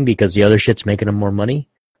bowling because the other shit's making them more money.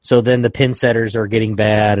 So then the pin setters are getting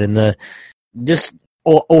bad, and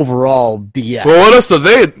overall BS. Well, what else are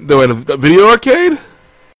they doing? A video arcade?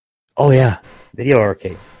 Oh yeah, video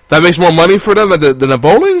arcade. That makes more money for them than a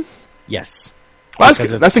bowling? Yes. Well,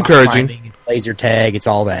 that's encouraging. Laser tag, it's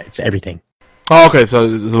all that. It's everything. Oh, okay, so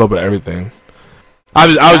there's a little bit of everything. I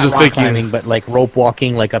was just thinking, climbing, but like rope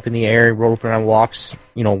walking, like up in the air, roping on walks,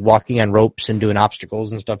 walking on ropes and doing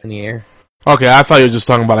obstacles and stuff in the air. Okay, I thought you were just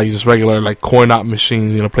talking about like just regular like coin op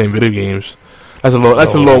machines, playing video games. That's a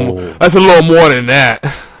little more than that.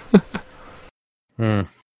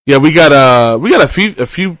 Yeah, we got a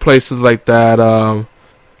few places like that.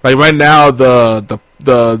 Like right now,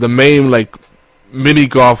 the main like mini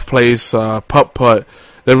golf place, Putt,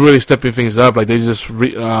 they're really stepping things up. Like they just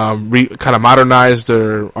kind of modernized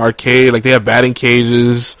their arcade. Like they have batting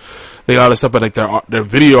cages. They got all this stuff, but like their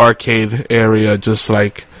video arcade area just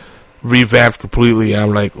like revamped completely.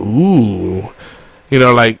 I'm like, ooh.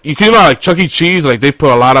 Like you can like Chuck E. Cheese, like they've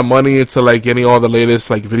put a lot of money into like getting all the latest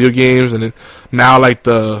like video games, and now like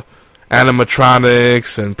the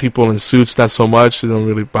animatronics and people in suits, not so much. They don't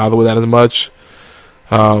really bother with that as much.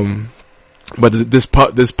 But this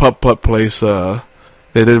putt place, they're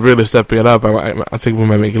really stepping it up. I think we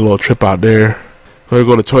might make a little trip out there. We're gonna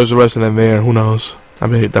go to Toys R Us and then there. Who knows?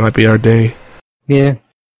 That might be our day. Yeah.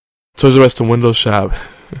 Toys R Us to Windows Shop.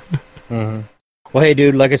 Mm-hmm. Well, hey,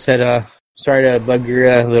 dude, like I said, sorry to bug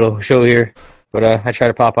your little show here, but I try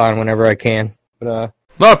to pop on whenever I can. But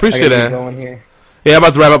no, I appreciate that. Going here. Yeah, I'm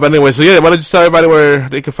about to wrap up anyway. So, yeah, why don't you tell everybody where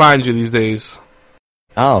they can find you these days?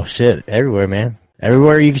 Oh, shit. Everywhere, man.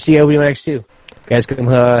 Everywhere you can see OB1X2. You guys come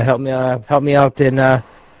help me out and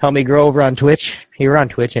help me grow over on Twitch. Here on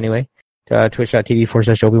Twitch, anyway.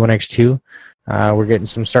 Twitch.tv/OB1X2. We're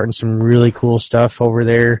starting some really cool stuff over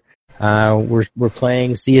there. We're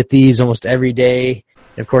playing Sea of Thieves almost every day.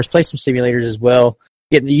 And of course, play some simulators as well.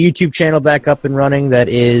 Getting the YouTube channel back up and running. That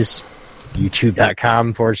is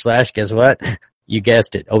youtube.com/ guess what? You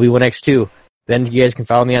guessed it, OB1X2. Then you guys can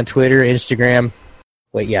follow me on Twitter, Instagram.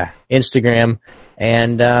 Instagram.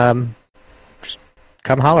 And just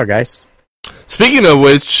come holler, guys. Speaking of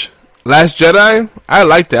which, Last Jedi, I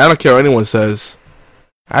liked it. I don't care what anyone says.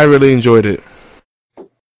 I really enjoyed it.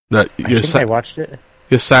 I think I watched it.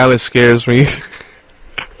 Your silence scares me.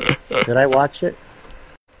 Did I watch it?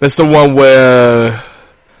 That's the one where...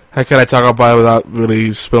 How can I talk about it without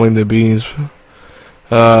really spilling the beans?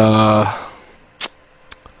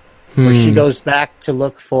 Where she goes back to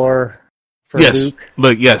look for Luke.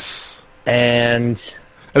 Look, yes. And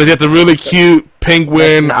they got the really cute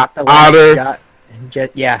penguin otter.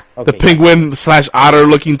 Okay, the penguin / otter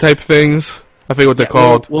looking type things. I forget what they're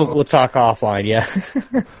called. We'll talk offline. Yeah.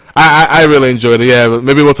 I really enjoyed it. Yeah, but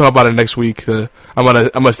maybe we'll talk about it next week. I'm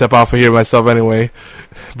gonna step off of here myself anyway.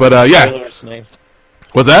 But yeah. Spoilers next.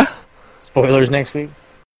 What's that? Spoilers next week.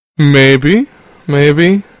 Maybe.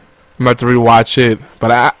 I'm about to rewatch it.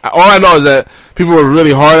 But all I know is that people were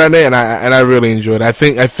really hard on it, and I really enjoyed it. I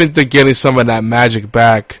think they're getting some of that magic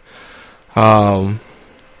back. The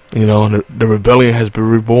rebellion has been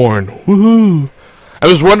reborn. Woohoo! I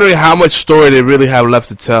was wondering how much story they really have left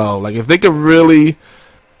to tell. Like, if they could really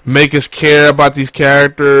make us care about these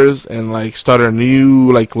characters and like start a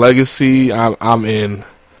new like legacy, I'm in.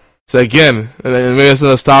 So again, maybe it's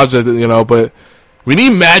nostalgia, but we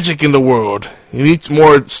need magic in the world. You need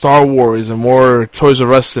more Star Wars and more Toys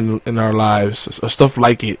R Us in our lives, or stuff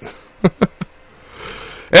like it.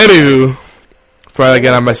 Anywho, Friday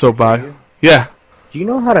again on my soapbox. Yeah. Do you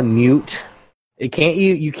know how to mute? You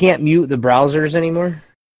can't mute the browsers anymore?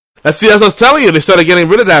 As I was telling you, they started getting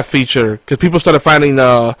rid of that feature because people started finding.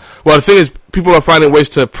 The thing is, people are finding ways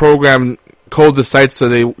to program code the sites so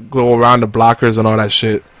they go around the blockers and all that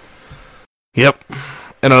shit. Yep,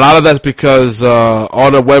 and a lot of that's because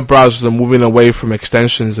all the web browsers are moving away from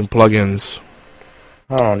extensions and plugins.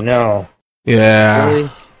 Oh no! Yeah,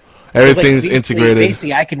 really? Everything's integrated.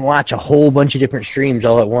 Basically, I can watch a whole bunch of different streams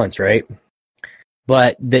all at once, right?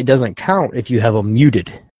 But that doesn't count if you have them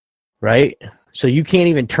muted, right? So you can't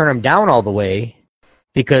even turn them down all the way,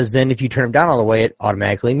 because then if you turn them down all the way, it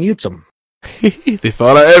automatically mutes them. They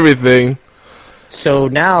thought of everything. So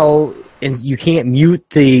now, and you can't mute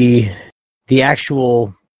the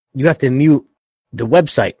actual. You have to mute the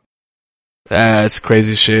website. That's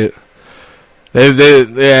crazy shit.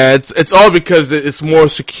 It's all because it's more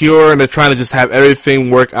secure, and they're trying to just have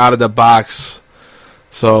everything work out of the box.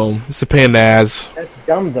 So it's a pain in the ass. That's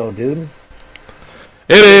dumb, though, dude.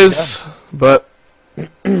 It is, but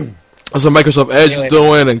that's what Microsoft Edge is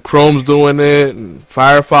doing, and Chrome's doing it, and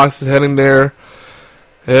Firefox is heading there.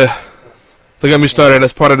 Yeah, don't get me started.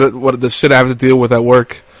 That's part of the shit I have to deal with at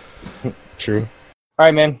work. True. All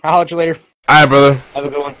right, man. I'll holler at you later. All right, brother. Have a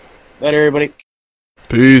good one. Later, everybody.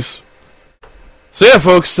 Peace. So yeah,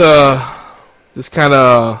 folks. Just kind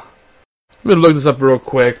of let me look this up real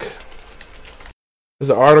quick. There's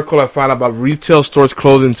an article I found about retail stores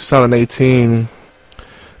closing in 2018.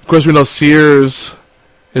 Of course, we know Sears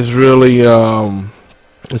is really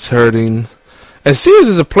it's hurting, and Sears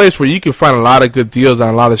is a place where you can find a lot of good deals on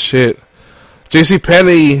a lot of shit.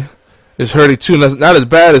 JCPenney is hurting too, not as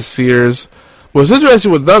bad as Sears. What's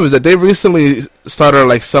interesting with them is that they recently started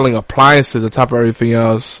like selling appliances on top of everything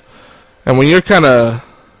else. And when you're kind of,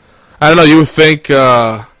 I don't know, you would think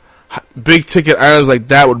big ticket items like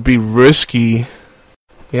that would be risky,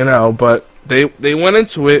 but they went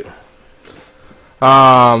into it.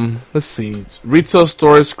 Let's see. Retail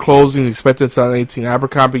stores closing expected in 2018.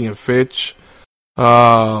 Abercrombie and Fitch.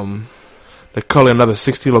 They're calling another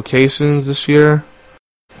 60 locations this year.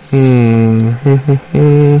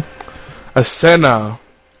 Ascena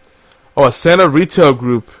Retail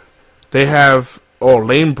Group. They have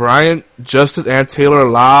Lane Bryant, Justice, Ann Taylor,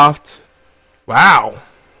 Loft. Wow.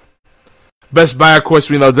 Best Buy, of course,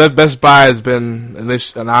 we know that Best Buy has been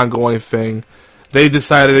an ongoing thing. They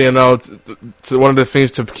decided, to one of the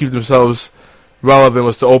things to keep themselves relevant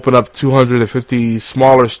was to open up 250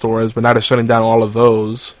 smaller stores, but now they're shutting down all of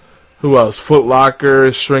those. Who else? Foot Locker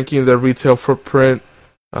is shrinking their retail footprint.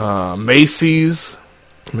 Macy's.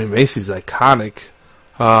 I mean, Macy's is iconic.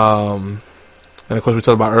 And of course, we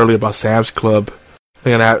talked about earlier about Sam's Club.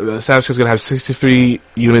 They're gonna have, Sam's Club's gonna have 63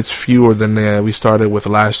 units fewer than we started with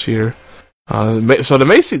last year. So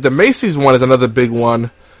the Macy's one is another big one.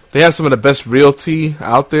 They have some of the best realty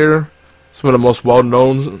out there, some of the most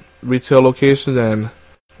well-known retail locations, and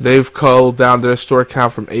they've culled down their store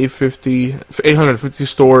count from 850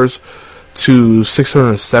 stores to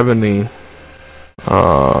 670.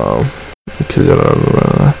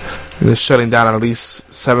 They're shutting down at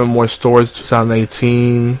least 7 more stores in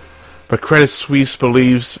 2018. But Credit Suisse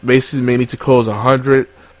believes Macy's may need to close 100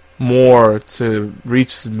 more to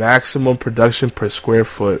reach maximum production per square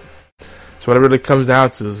foot. So what it really comes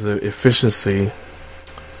down to is the efficiency.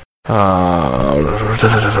 I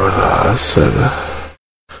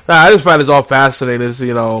just find this all fascinating. It's,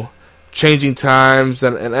 changing times,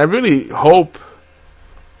 and I really hope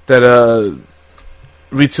that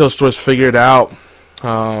retail stores figure it out.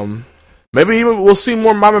 Maybe even we'll see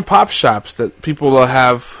more mom and pop shops, that people will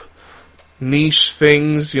have niche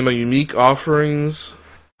things, unique offerings.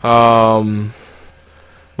 But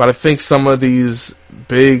I think some of these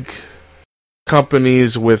big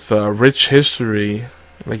companies with rich history,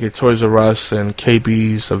 like your Toys R Us and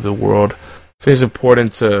KB's of the world, I think it's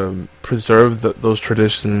important to preserve those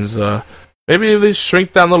traditions. Maybe they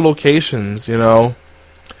shrink down the locations,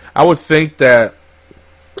 I would think that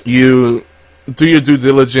you do your due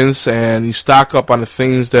diligence and you stock up on the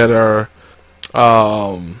things that are,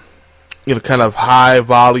 kind of high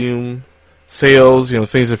volume sales,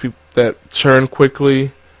 things that churn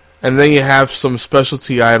quickly. And then you have some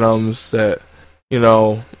specialty items that,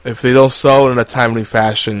 if they don't sell in a timely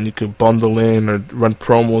fashion, you could bundle in or run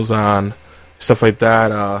promos on, stuff like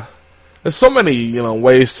that. There's so many,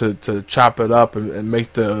 ways to chop it up and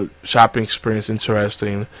make the shopping experience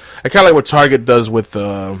interesting. I kind of like what Target does with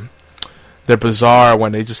their bazaar,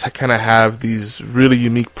 when they just kind of have these really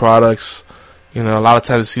unique products. A lot of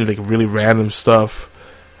times it seems like really random stuff.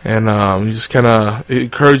 And you just kind of, it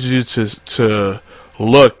encourages you to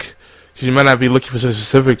look, because you might not be looking for something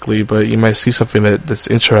specifically, but you might see something that's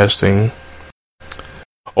interesting.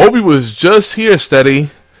 Obi was just here,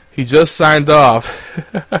 Steady. He just signed off.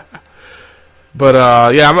 But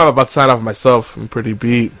I'm not about to sign off myself. I'm pretty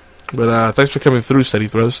beat. But thanks for coming through, Steady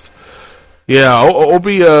Thrust. Yeah,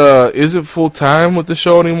 Obi isn't full time with the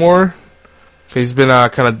show anymore. He's been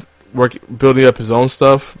kind of building up his own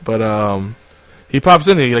stuff, but he pops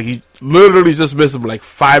in here. He literally just missed him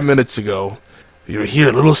 5 minutes ago. If you were here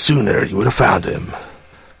a little sooner, you would have found him.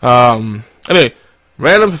 Anyway,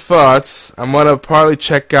 random thoughts. I'm gonna probably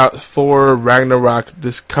check out Thor Ragnarok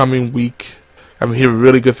this coming week. I'm hearing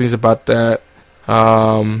really good things about that.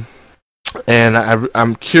 And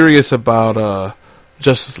I'm curious about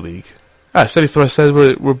Justice League. Steady Thrust says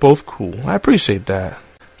we're both cool. I appreciate that.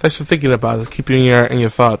 Thanks for thinking about it. Keep in your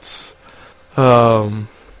thoughts.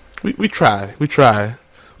 We try. We're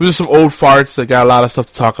just some old farts that got a lot of stuff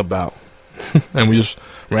to talk about. And we just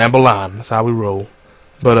ramble on. That's how we roll.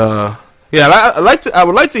 But I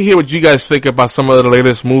would like to hear what you guys think about some of the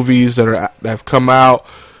latest movies that have come out.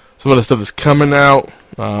 Some of the stuff that's coming out.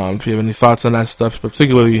 If you have any thoughts on that stuff,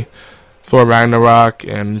 particularly Thor Ragnarok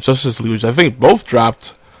and Justice League, which I think both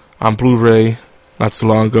dropped on Blu-ray not so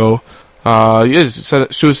long ago.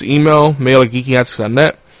 Shoot us an email,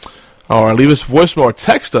 mail@geekyasks.net, or leave us a voicemail or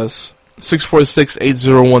text us,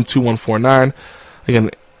 646-801-2149.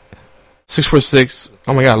 Again, 646,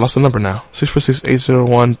 oh my god, I lost the number now.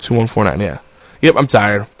 646-801-2149, yeah. Yep, I'm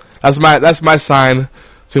tired. That's my sign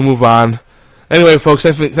to move on. Anyway, folks,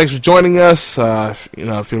 thanks for joining us. If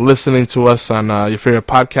you're listening to us on your favorite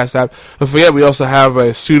podcast app, don't forget we also have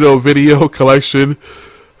a pseudo video collection.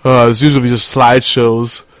 It's usually just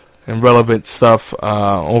slideshows and relevant stuff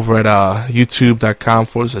over at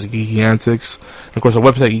youtube.com/Geeky Antics. And of course, our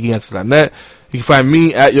website, geekyantics.net. You can find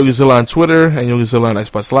me at Yogizilla on Twitter and Yogizilla on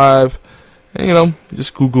Xbox Live. And,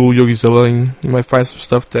 just Google Yogizilla and you might find some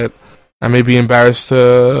stuff that I may be embarrassed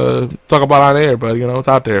to talk about on air, but, it's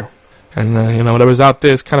out there. And, whatever's out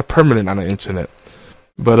there is kind of permanent on the internet.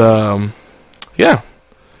 But, yeah.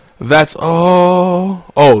 That's all.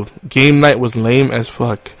 Oh, game night was lame as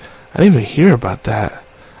fuck. I didn't even hear about that.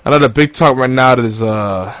 I know the big talk right now is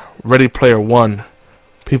Ready Player One.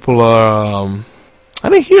 People are. I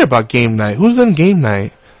didn't hear about game night. Who's in game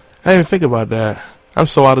night? I didn't even think about that. I'm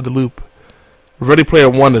so out of the loop. Ready Player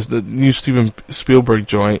One is the new Steven Spielberg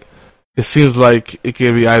joint. It seems like it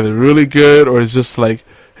can be either really good or it's just like,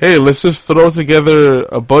 hey, let's just throw together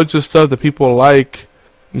a bunch of stuff that people like,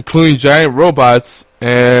 including giant robots,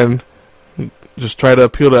 and just try to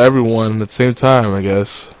appeal to everyone at the same time, I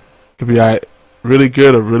guess. Could be really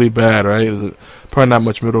good or really bad, right? There's probably not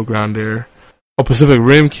much middle ground there. Oh, Pacific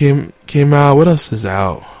Rim came out. What else is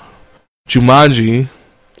out? Jumanji.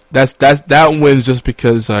 That wins just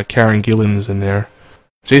because Karen Gillan is in there.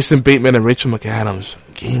 Jason Bateman and Rachel McAdams.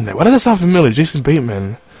 Game night. Why does that sound familiar? Jason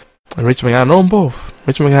Bateman and Rachel McAdams. I know them both.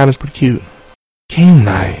 Rachel McAdams pretty cute. Game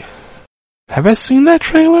night. Have I seen that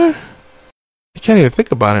trailer? I can't even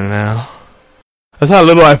think about it now. That's how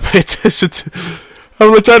little I pay attention to.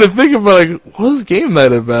 I'm trying to think about, like, what's game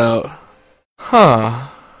night about? Huh.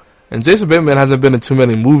 And Jason Bateman hasn't been in too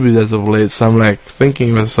many movies as of late, so I'm like thinking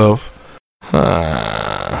to myself,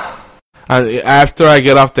 after I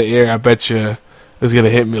get off the air, I bet you it's going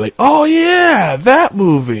to hit me like, oh yeah, that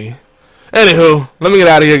movie. Anywho, let me get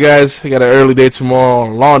out of here, guys. I got an early day tomorrow,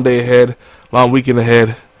 a long day ahead, long weekend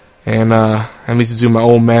ahead, and I need to do my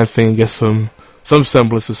old man thing and get some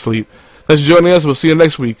semblance of sleep. Thanks for joining us. We'll see you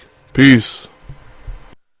next week. Peace.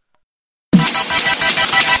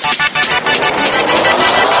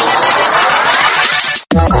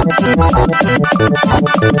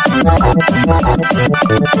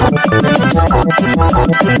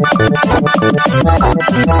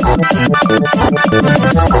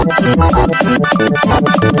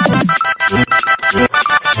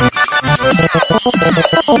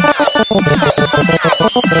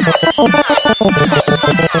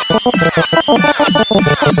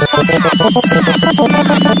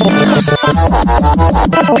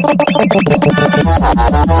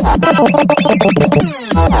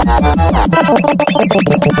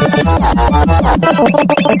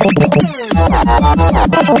 Thank you.